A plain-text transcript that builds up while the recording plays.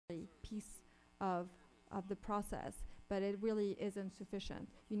piece of the process, but it really isn't sufficient.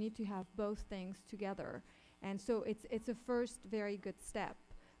 You need to have both things together. And so it's a first very good step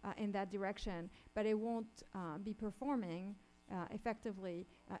in that direction, but it won't be performing effectively,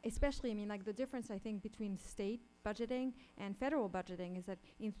 especially, I mean, like the difference, I think, between state budgeting and federal budgeting is that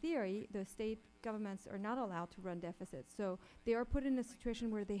in theory, the state governments are not allowed to run deficits. So they are put in a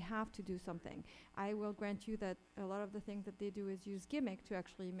situation where they have to do something. I will grant you that a lot of the things that they do is use gimmick to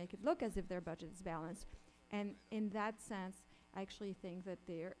actually make it look as if their budget is balanced. And in that sense, I actually think that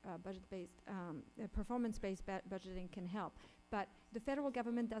their budget-based, performance-based budgeting can help. But the federal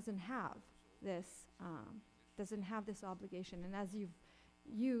government doesn't have this obligation. And as you've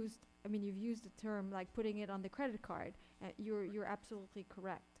used, I mean, you've used the term like putting it on the credit card. You're absolutely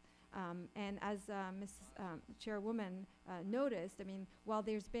correct. And as Mrs. Chairwoman noticed, I mean, while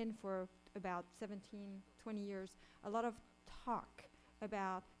there's been for about 17, 20 years a lot of talk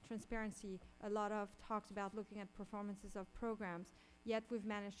about transparency, a lot of talks about looking at performances of programs, yet we've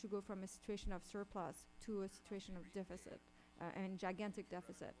managed to go from a situation of surplus to a situation of deficit, and gigantic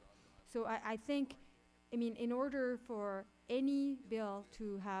deficit. So I think, I mean, in order for any bill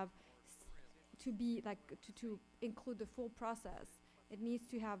to have, to be like, to include the full process, it needs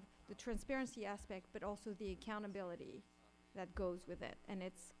to have the transparency aspect, but also the accountability that goes with it, and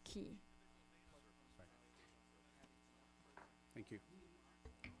it's key. Thank you.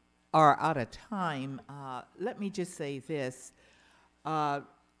 Are out of time. Let me just say this.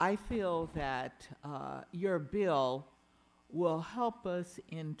 I feel that your bill will help us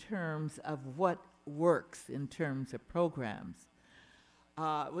in terms of what works in terms of programs.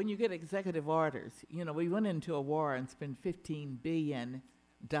 When you get executive orders, you know, we went into a war and spent $15 billion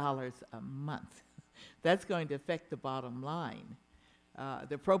a month. That's going to affect the bottom line.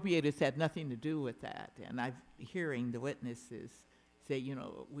 The appropriators had nothing to do with that, and I'm hearing the witnesses say, you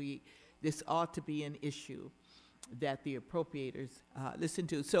know, this ought to be an issue that the appropriators listen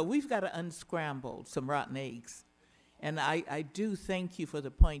to. So we've got to unscramble some rotten eggs. And I do thank you for the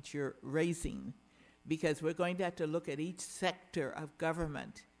point you're raising, because we're going to have to look at each sector of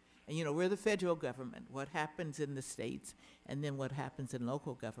government. And, you know, we're the federal government, what happens in the states, and then what happens in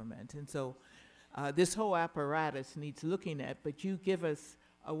local government. And so this whole apparatus needs looking at, but you give us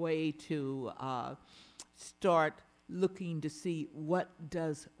a way to start looking to see what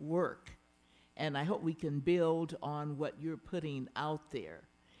does work. And I hope we can build on what you're putting out there.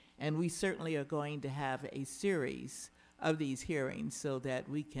 And we certainly are going to have a series of these hearings so that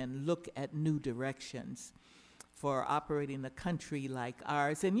we can look at new directions for operating a country like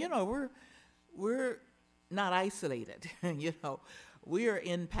ours. And, you know, we're not isolated. You know, we are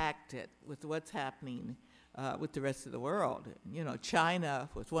impacted with what's happening with the rest of the world. You know, China,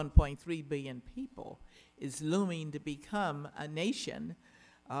 with 1.3 billion people, is looming to become a nation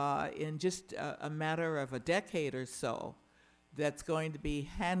in just a matter of a decade or so that's going to be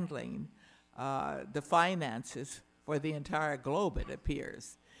handling the finances for the entire globe, it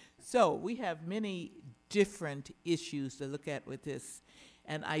appears. So we have many different issues to look at with this,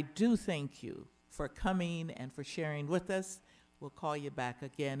 and I do thank you for coming and for sharing with us. We'll call you back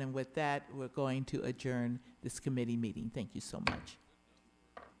again, and with that, we're going to adjourn this committee meeting. Thank you so much.